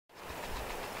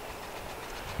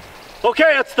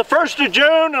Okay, it's the 1st of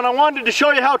June and I wanted to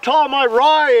show you how tall my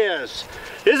rye is.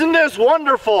 Isn't this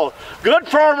wonderful? Good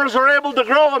farmers are able to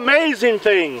grow amazing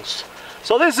things.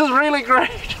 So this is really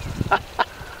great.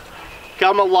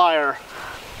 I'm a liar.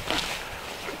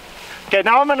 Okay,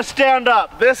 now I'm gonna stand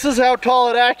up. This is how tall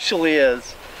it actually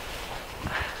is.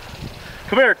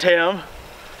 Come here, Tim.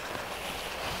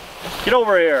 Get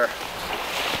over here.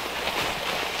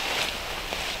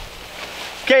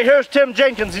 Okay, here's Tim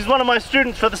Jenkins. He's one of my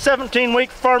students for the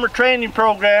 17-week farmer training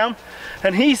program.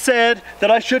 And he said that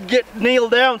I should get kneel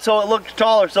down so it looked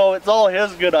taller, so it's all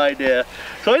his good idea.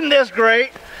 So isn't this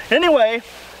great? Anyway,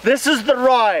 this is the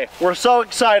rye. We're so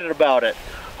excited about it.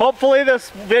 Hopefully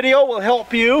this video will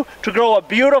help you to grow a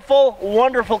beautiful,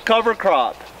 wonderful cover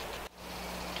crop.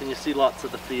 Can you see lots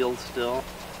of the field still?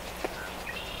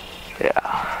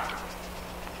 Yeah.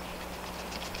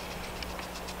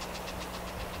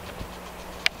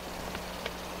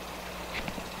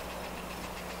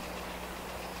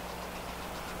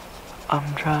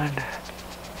 I'm trying to...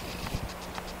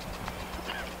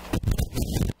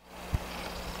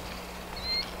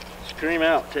 Scream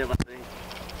out, Timothy.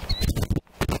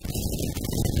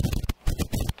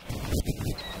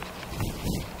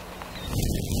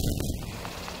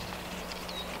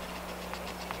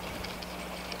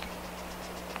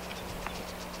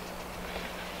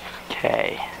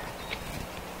 Okay.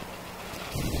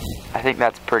 I think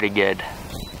that's pretty good.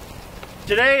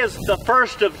 Today is the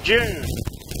 1st of June.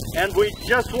 And we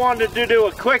just wanted to do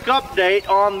a quick update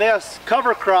on this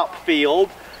cover crop field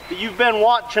that you've been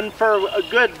watching for a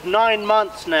good 9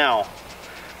 months now.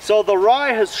 So the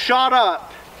rye has shot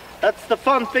up. That's the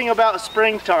fun thing about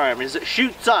springtime, is it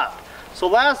shoots up. So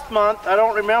last month, I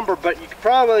don't remember, but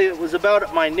it was about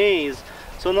at my knees.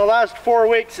 So in the last 4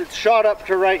 weeks, it's shot up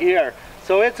to right here.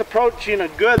 So it's approaching a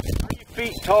good 3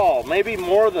 feet tall, maybe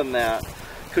more than that.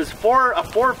 Because a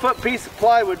 4-foot piece of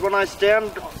plywood, when I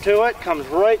stand to it, comes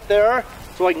right there,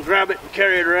 so I can grab it and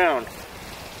carry it around.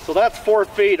 So that's 4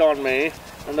 feet on me,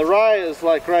 and the rye is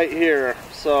like right here.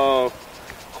 So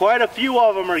quite a few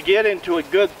of them are getting to a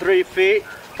good 3 feet.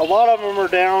 A lot of them are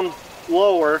down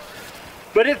lower,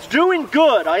 but it's doing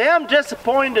good. I am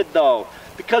disappointed though,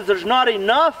 because there's not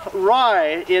enough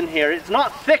rye in here. It's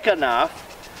not thick enough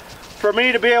for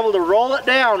me to be able to roll it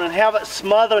down and have it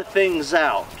smother things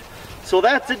out. So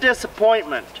that's a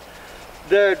disappointment.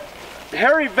 The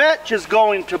hairy vetch is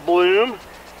going to bloom.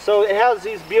 So it has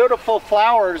these beautiful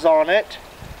flowers on it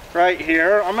right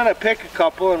here. I'm gonna pick a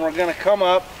couple and we're gonna come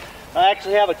up. I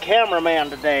actually have a cameraman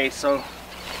today, so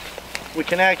we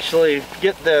can actually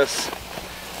get this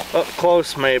up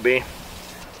close maybe.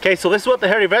 Okay, so this is what the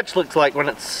hairy vetch looks like when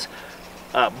it's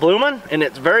blooming, and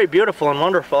it's very beautiful and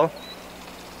wonderful.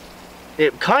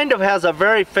 It kind of has a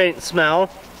very faint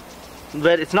smell,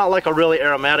 but it's not like a really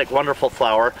aromatic, wonderful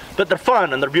flower. But they're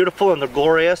fun and they're beautiful and they're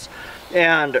glorious,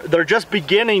 and they're just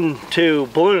beginning to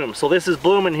bloom. So this is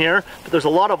blooming here, but there's a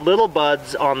lot of little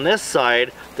buds on this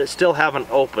side that still haven't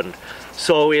opened.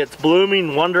 So it's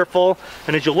blooming wonderful,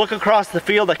 and as you look across the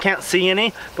field, I can't see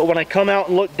any, but when I come out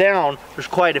and look down, there's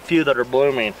quite a few that are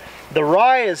blooming. The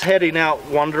rye is heading out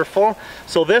wonderful,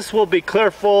 so this will be clear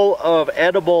full of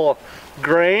edible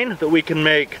grain that we can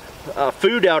make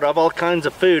food out of, all kinds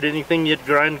of food. Anything you'd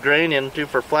grind grain into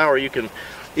for flour, you can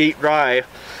eat rye.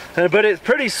 But it's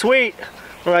pretty sweet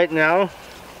right now.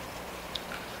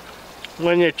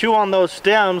 When you chew on those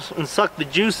stems and suck the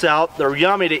juice out, they're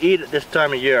yummy to eat at this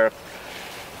time of year.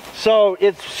 So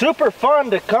it's super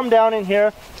fun to come down in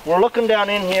here. We're looking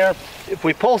down in here. If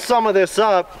we pull some of this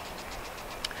up,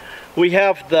 we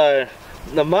have the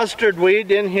mustard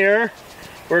weed in here.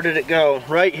 Where did it go?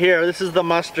 Right here. This is the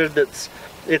mustard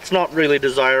it's not really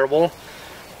desirable.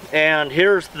 And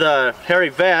here's the hairy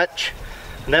vetch,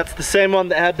 and that's the same one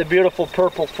that had the beautiful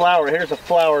purple flower. Here's a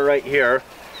flower right here.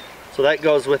 So that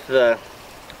goes with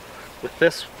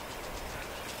this.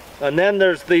 And then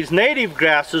there's these native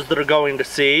grasses that are going to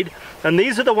seed, and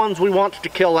these are the ones we want to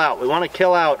kill out. We want to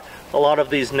kill out a lot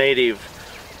of these native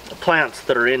plants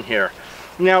that are in here.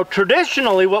 Now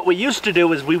traditionally what we used to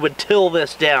do is we would till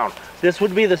this down. This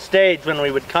would be the stage when we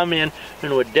would come in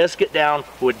and would disc it down,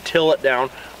 would till it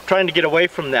down, trying to get away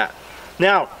from that.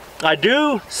 Now, I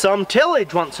do some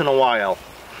tillage once in a while,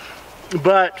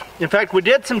 but in fact we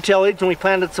did some tillage and we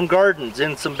planted some gardens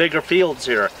in some bigger fields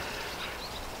here.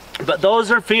 But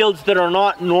those are fields that are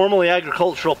not normally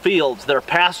agricultural fields, they're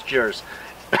pastures.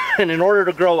 And in order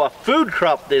to grow a food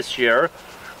crop this year,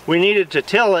 we needed to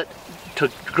till it to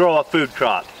grow a food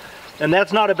crop. And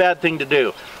that's not a bad thing to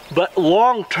do. But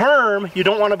long term, you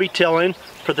don't want to be tilling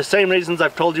for the same reasons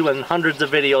I've told you in hundreds of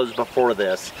videos before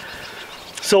this.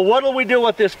 So what will we do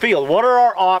with this field? What are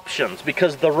our options?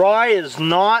 Because the rye is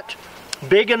not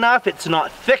big enough, it's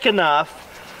not thick enough,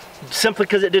 simply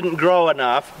because it didn't grow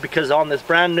enough, because on this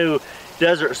brand new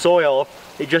desert soil,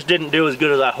 it just didn't do as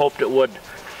good as I hoped it would.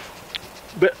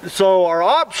 But, so our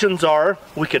options are,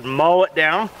 we could mow it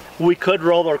down, we could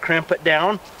roll or crimp it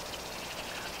down,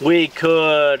 we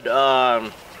could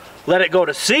let it go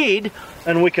to seed,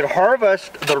 and we could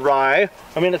harvest the rye.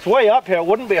 I mean, it's way up here, it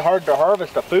wouldn't be hard to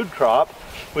harvest a food crop.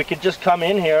 We could just come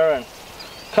in here and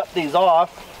cut these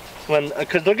off,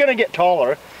 because they're gonna get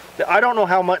taller. I don't know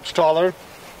how much taller,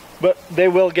 but they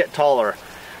will get taller.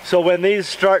 So when these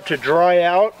start to dry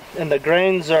out and the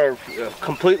grains are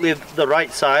completely the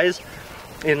right size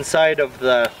inside of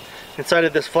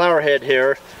this flower head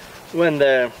here, when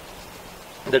the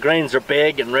grains are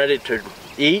big and ready to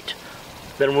eat,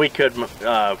 then we could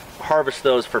harvest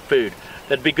those for food.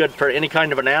 That'd be good for any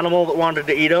kind of an animal that wanted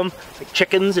to eat them. Like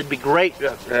chickens, it'd be great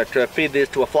to feed these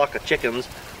to a flock of chickens.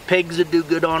 Pigs would do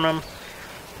good on them.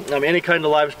 Any kind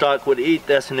of livestock would eat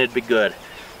this and it'd be good.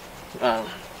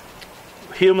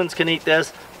 Humans can eat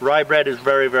this. Rye bread is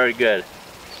very, very good.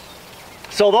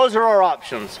 So those are our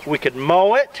options. We could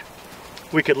mow it,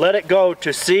 we could let it go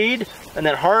to seed, and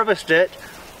then harvest it,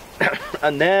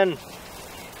 and then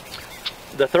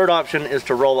the third option is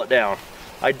to roll it down.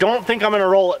 I don't think I'm going to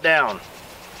roll it down,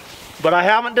 but I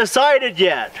haven't decided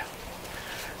yet.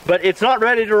 But it's not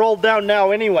ready to roll down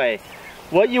now anyway.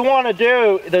 What you want to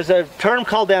do, there's a term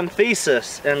called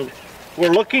anthesis, and we're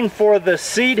looking for the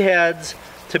seed heads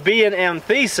to be in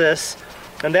anthesis,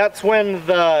 and that's when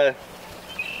the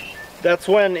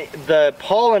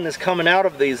pollen is coming out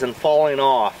of these and falling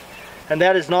off, and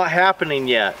that is not happening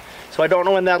yet. So I don't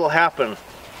know when that'll happen.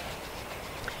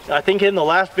 I think in the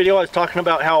last video I was talking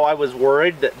about how I was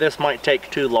worried that this might take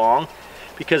too long,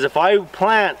 because if I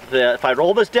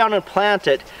roll this down and plant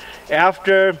it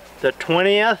after the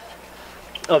 20th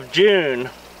of June,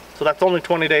 so that's only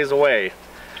 20 days away,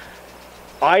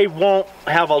 I won't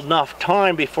have enough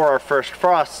time before our first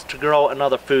frosts to grow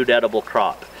another food edible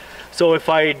crop. So if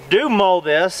I do mow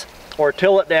this or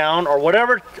till it down or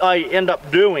whatever I end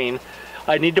up doing,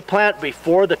 I need to plant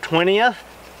before the 20th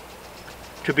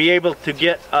to be able to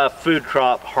get a food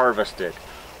crop harvested.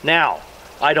 Now,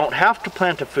 I don't have to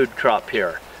plant a food crop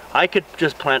here. I could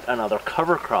just plant another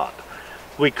cover crop.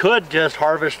 We could just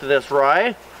harvest this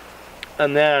rye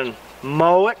and then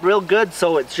mow it real good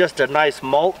so it's just a nice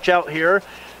mulch out here,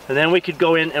 and then we could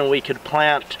go in and we could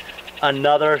plant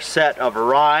another set of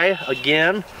rye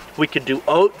again. We could do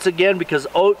oats again, because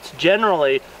oats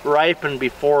generally ripen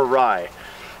before rye,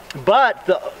 but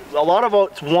a lot of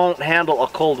oats won't handle a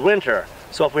cold winter.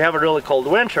 So if we have a really cold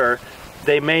winter,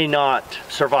 they may not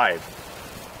survive.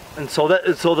 And so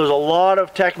there's a lot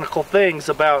of technical things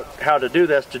about how to do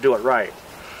this to do it right.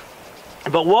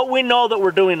 But what we know that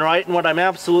we're doing right, and what I'm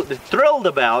absolutely thrilled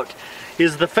about,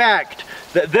 is the fact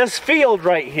that this field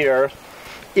right here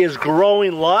is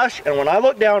growing lush, and when I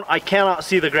look down, I cannot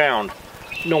see the ground.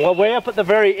 You know, way up at the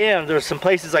very end, there's some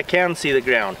places I can see the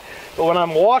ground. But when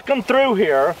I'm walking through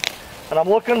here, and I'm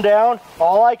looking down,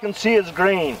 all I can see is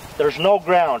green. There's no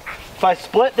ground. If I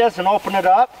split this and open it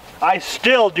up, I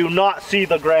still do not see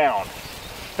the ground.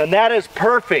 And that is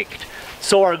perfect.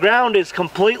 So our ground is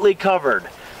completely covered.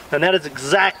 And that is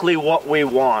exactly what we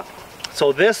want.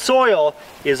 So this soil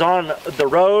is on the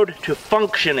road to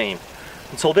functioning.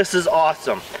 And so this is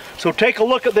awesome. So take a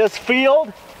look at this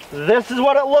field. This is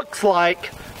what it looks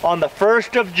like on the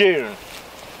 1st of June.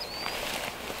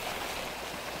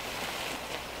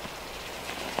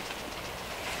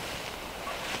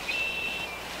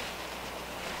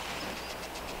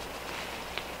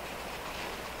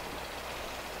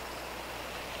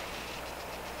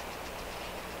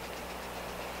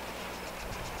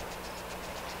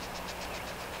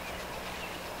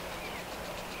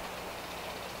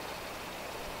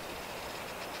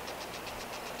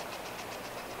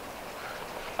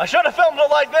 I should have filmed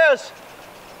it like this,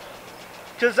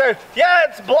 because yeah,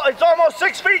 it's almost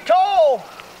 6 feet tall.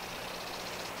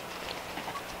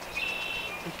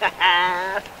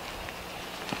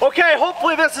 Okay,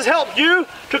 hopefully this has helped you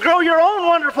to grow your own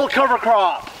wonderful cover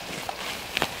crop.